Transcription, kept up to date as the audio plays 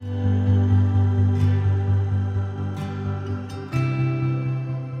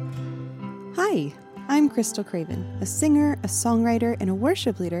Crystal Craven, a singer, a songwriter, and a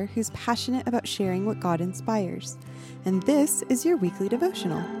worship leader who's passionate about sharing what God inspires. And this is your weekly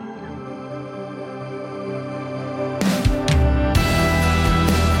devotional.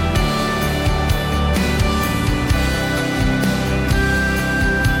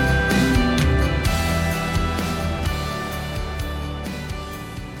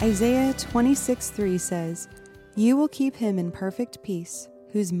 Isaiah 26:3 says, "You will keep him in perfect peace,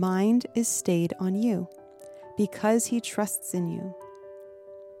 whose mind is stayed on you, because he trusts in you."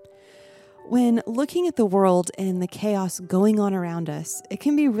 When looking at the world and the chaos going on around us, it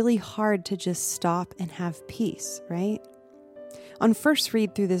can be really hard to just stop and have peace, right? On first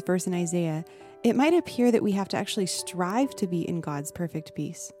read through this verse in Isaiah, it might appear that we have to actually strive to be in God's perfect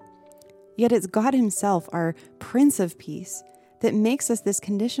peace. Yet it's God himself, our Prince of Peace, that makes us this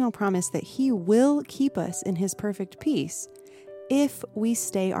conditional promise that he will keep us in his perfect peace if we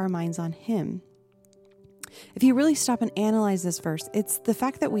stay our minds on him. If you really stop and analyze this verse, it's the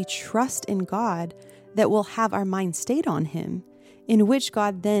fact that we trust in God that will have our mind stayed on him, in which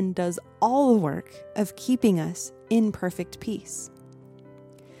God then does all the work of keeping us in perfect peace.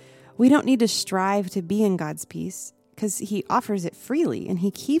 We don't need to strive to be in God's peace, because he offers it freely, and he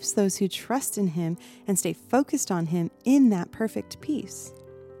keeps those who trust in him and stay focused on him in that perfect peace.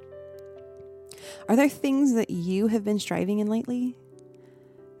 Are there things that you have been striving in lately?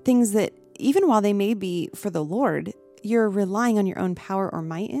 Things that, even while they may be for the Lord, you're relying on your own power or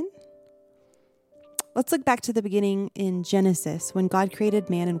might in? Let's look back to the beginning in Genesis, when God created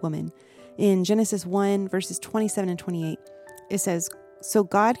man and woman. In Genesis 1, verses 27 and 28, it says, "So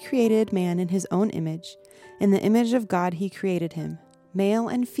God created man in his own image. In the image of God he created him. Male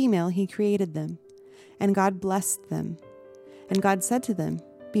and female he created them. And God blessed them. And God said to them,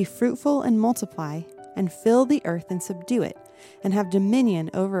 'Be fruitful and multiply, and fill the earth and subdue it, and have dominion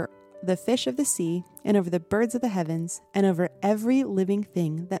over the fish of the sea, and over the birds of the heavens, and over every living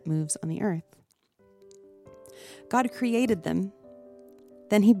thing that moves on the earth.'" God created them,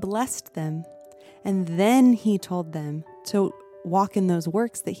 then he blessed them, and then he told them to walk in those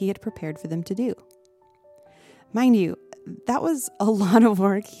works that he had prepared for them to do. Mind you, that was a lot of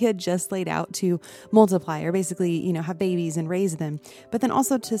work he had just laid out to multiply, or basically, have babies and raise them, but then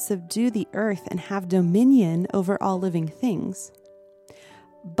also to subdue the earth and have dominion over all living things.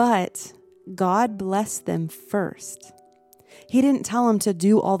 But God blessed them first. He didn't tell them to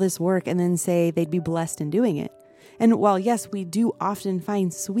do all this work and then say they'd be blessed in doing it. And while, yes, we do often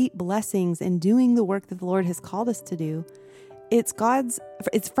find sweet blessings in doing the work that the Lord has called us to do, it's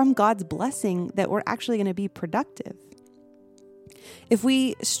from God's blessing that we're actually going to be productive. If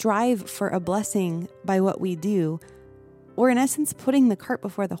we strive for a blessing by what we do, we're in essence putting the cart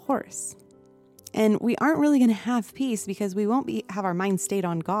before the horse. And we aren't really going to have peace because we won't have our mind stayed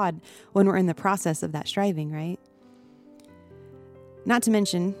on God when we're in the process of that striving, right? Not to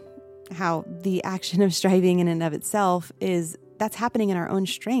mention how the action of striving in and of itself that's happening in our own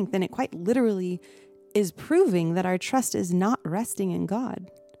strength, and it quite literally is proving that our trust is not resting in God.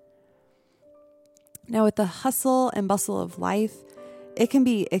 Now, with the hustle and bustle of life, it can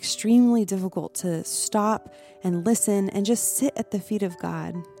be extremely difficult to stop and listen and just sit at the feet of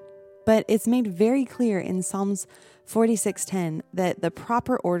God. But it's made very clear in Psalms 46:10 that the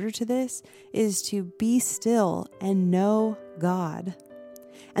proper order to this is to be still and know God.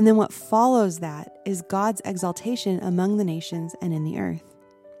 And then what follows that is God's exaltation among the nations and in the earth.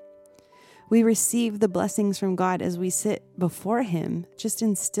 We receive the blessings from God as we sit before him, just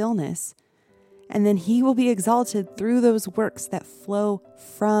in stillness. And then he will be exalted through those works that flow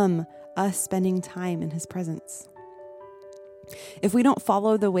from us spending time in his presence. If we don't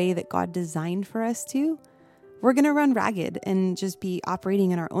follow the way that God designed for us to, we're going to run ragged and just be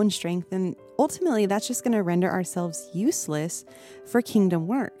operating in our own strength. And ultimately, that's just going to render ourselves useless for kingdom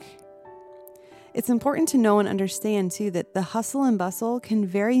work. It's important to know and understand, too, that the hustle and bustle can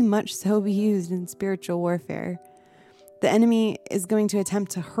very much so be used in spiritual warfare. The enemy is going to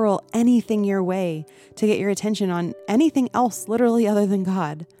attempt to hurl anything your way to get your attention on anything else, literally, other than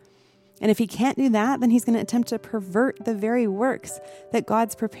God. And if he can't do that, then he's going to attempt to pervert the very works that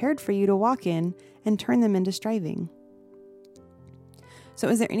God's prepared for you to walk in and turn them into striving. So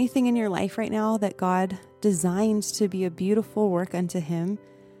is there anything in your life right now that God designed to be a beautiful work unto him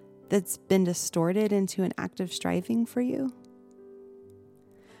that's been distorted into an act of striving for you?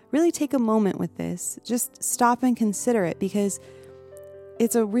 Really take a moment with this. Just stop and consider it, because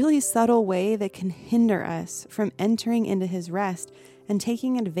it's a really subtle way that can hinder us from entering into his rest and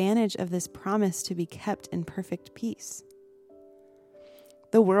taking advantage of this promise to be kept in perfect peace.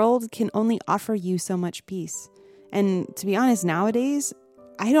 The world can only offer you so much peace. And to be honest, nowadays,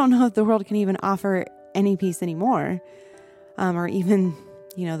 I don't know if the world can even offer any peace anymore, or even,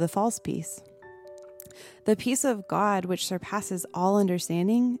 the false peace. The peace of God, which surpasses all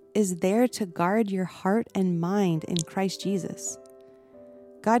understanding, is there to guard your heart and mind in Christ Jesus.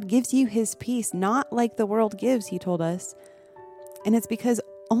 God gives you his peace, not like the world gives, he told us. And it's because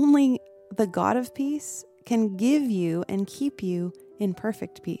only the God of peace can give you and keep you in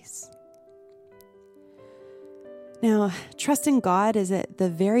perfect peace. Now, trusting God is at the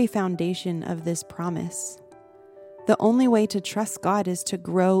very foundation of this promise. The only way to trust God is to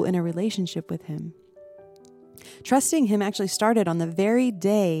grow in a relationship with him. Trusting him actually started on the very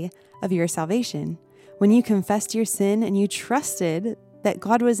day of your salvation, when you confessed your sin and you trusted that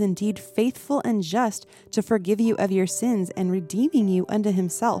God was indeed faithful and just to forgive you of your sins and redeeming you unto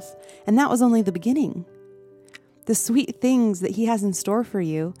himself. And that was only the beginning. The sweet things that he has in store for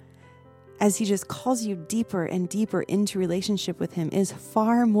you as he just calls you deeper and deeper into relationship with him is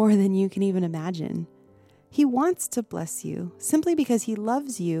far more than you can even imagine. He wants to bless you simply because he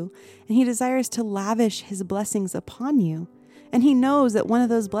loves you and he desires to lavish his blessings upon you. And he knows that one of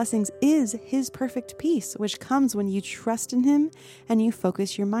those blessings is his perfect peace, which comes when you trust in him and you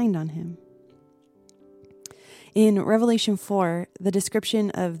focus your mind on him. In Revelation 4, the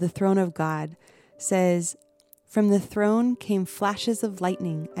description of the throne of God says, "From the throne came flashes of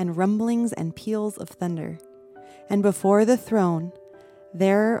lightning and rumblings and peals of thunder. And before the throne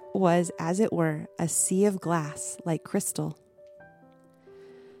there was, as it were, a sea of glass like crystal."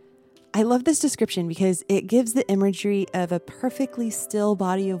 I love this description because it gives the imagery of a perfectly still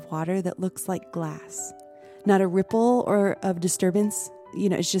body of water that looks like glass. Not a ripple or of disturbance.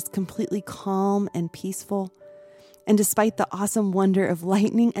 It's just completely calm and peaceful. And despite the awesome wonder of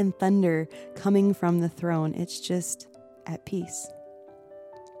lightning and thunder coming from the throne, it's just at peace.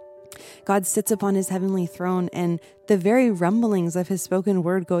 God sits upon his heavenly throne, and the very rumblings of his spoken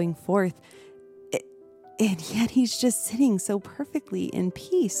word going forth, and yet he's just sitting so perfectly in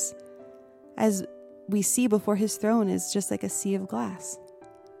peace. As we see before his throne is just like a sea of glass.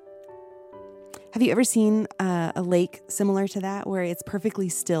 Have you ever seen a lake similar to that, where it's perfectly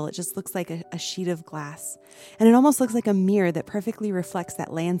still? It just looks like a sheet of glass. And it almost looks like a mirror that perfectly reflects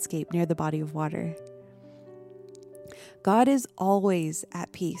that landscape near the body of water. God is always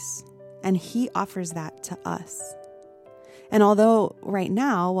at peace, and he offers that to us. And although right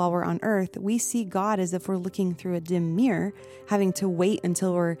now, while we're on earth, we see God as if we're looking through a dim mirror, having to wait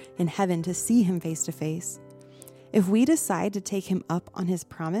until we're in heaven to see him face to face, if we decide to take him up on his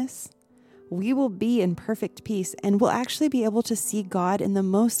promise, we will be in perfect peace and we'll actually be able to see God in the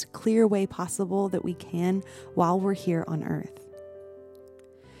most clear way possible that we can while we're here on earth.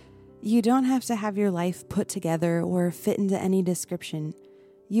 You don't have to have your life put together or fit into any description.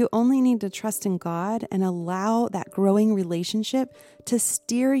 You only need to trust in God and allow that growing relationship to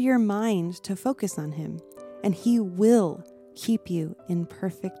steer your mind to focus on him, and he will keep you in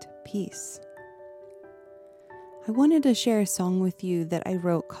perfect peace. I wanted to share a song with you that I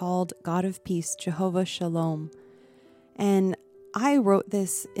wrote called God of Peace, Jehovah Shalom. And I wrote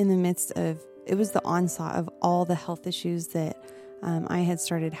this in the midst of, it was the onslaught of all the health issues that I had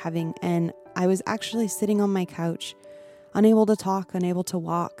started having. And I was actually sitting on my couch, unable to talk, unable to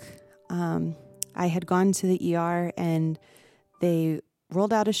walk. I had gone to the ER and they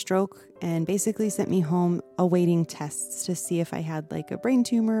rolled out a stroke and basically sent me home awaiting tests to see if I had like a brain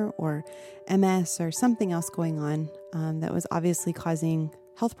tumor or MS or something else going on that was obviously causing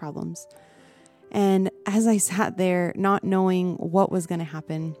health problems. And as I sat there, not knowing what was going to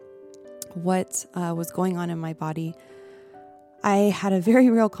happen, what was going on in my body, I had a very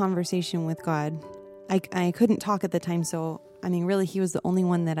real conversation with God. I couldn't talk at the time, so really, he was the only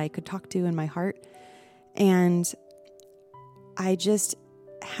one that I could talk to in my heart. And I just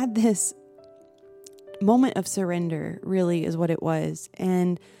had this moment of surrender, really is what it was.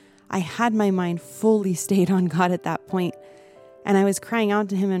 And I had my mind fully stayed on God at that point. And I was crying out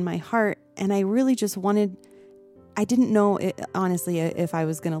to him in my heart. And I really just I didn't know, honestly, if I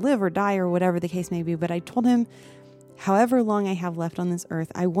was going to live or die or whatever the case may be. But I told him, however long I have left on this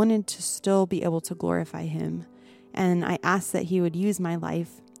earth, I wanted to still be able to glorify him. And I asked that he would use my life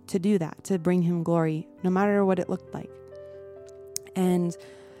to do that, to bring him glory, no matter what it looked like. And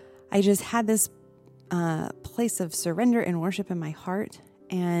I just had this place of surrender and worship in my heart.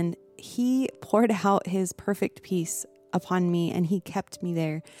 And he poured out his perfect peace upon me, and he kept me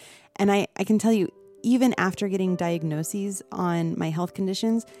there. And I can tell you, even after getting diagnoses on my health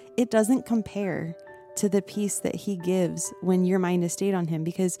conditions, it doesn't compare to the peace that he gives when your mind is stayed on him,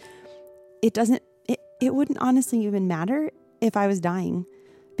 because it wouldn't honestly even matter if I was dying,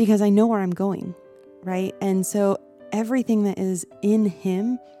 because I know where I'm going, right? And so everything that is in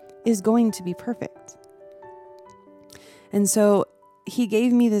him is going to be perfect. And so he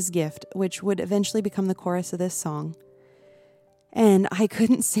gave me this gift, which would eventually become the chorus of this song. And I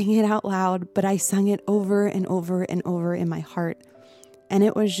couldn't sing it out loud, but I sung it over and over and over in my heart. And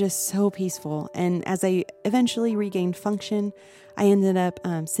it was just so peaceful. And as I eventually regained function, I ended up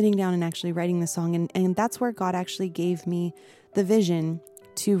sitting down and actually writing the song. And that's where God actually gave me the vision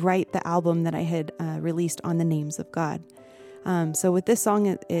to write the album that I had released on the names of God. So with this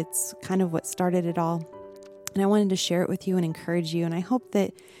song, it's kind of what started it all. And I wanted to share it with you and encourage you. And I hope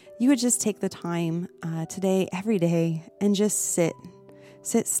that you would just take the time today, every day, and just sit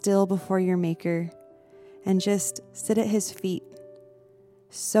still before your Maker and just sit at his feet.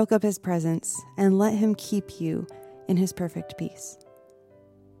 Soak up his presence and let him keep you in his perfect peace.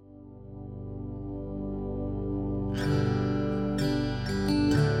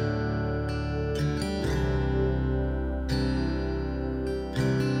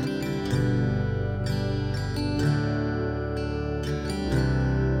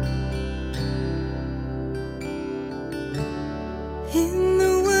 In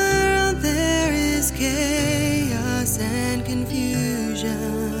the world there is chaos and confusion,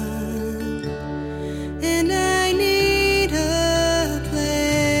 and I need a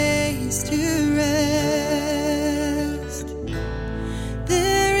place to rest.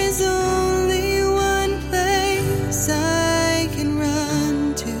 There is only one place I can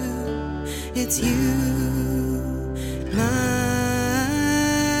run to. It's you,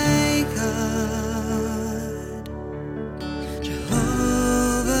 my God.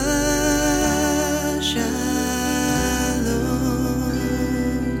 Jehovah Shalom.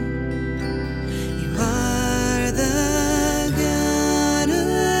 You are the God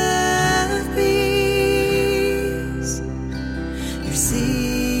of peace. You're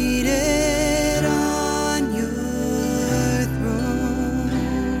seated on your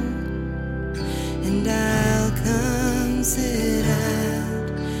throne, and I'll come sit at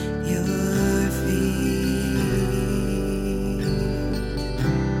your feet.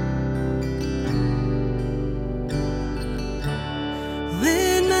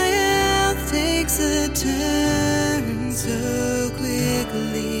 When my health takes a turn so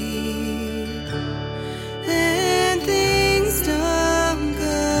quickly, and things don't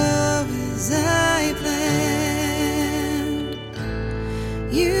go as I planned,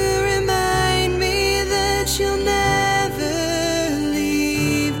 you remind me that you'll never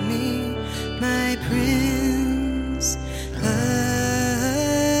leave me, my Prince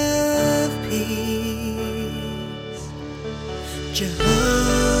of Peace. Jehovah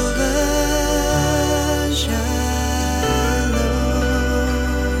Shalom.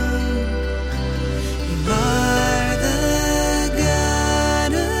 You are the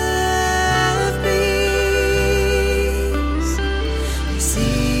God of peace. You're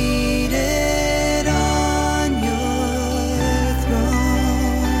seated on your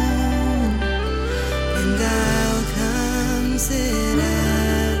throne, and I'll come sit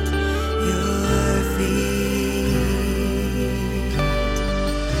at your feet.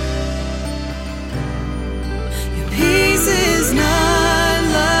 Your peace is not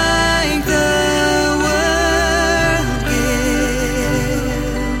like the world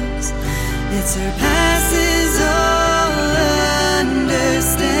gives. It surpasses all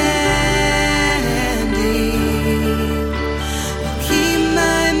understanding. I'll keep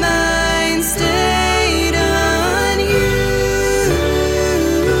my mind stayed on you.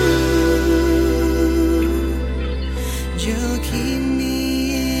 You'll keep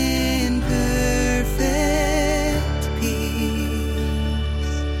me in perfect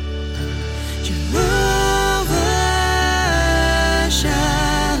peace. Jehovah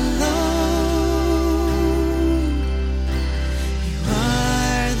Shalom. You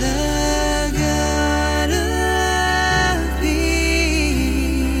are the God of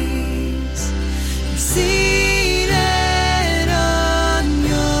peace. You're seated on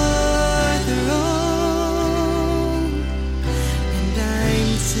your throne, and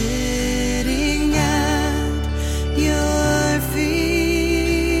I'm sitting at your feet.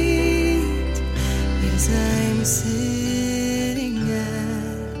 Yes, I'm sitting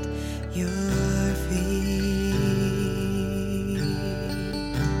at your feet.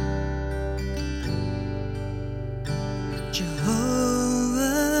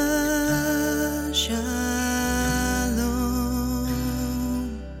 Jehovah Shalom.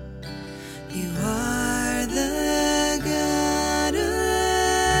 You are the God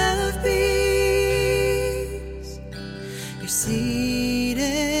of peace. You're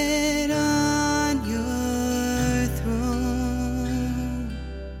seated on your throne,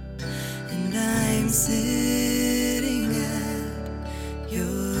 and I'm sitting at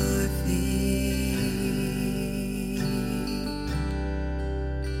your feet.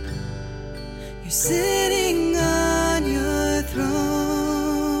 sitting on your throne,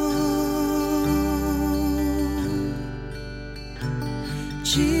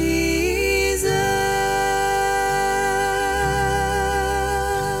 Jesus,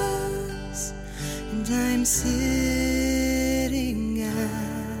 and I'm sitting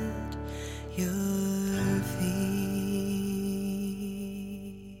at your feet.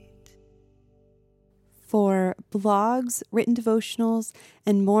 For blogs, written devotionals,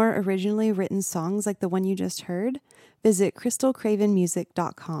 and more originally written songs like the one you just heard, visit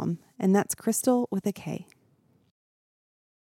crystalcravenmusic.com, and that's Crystal with a K.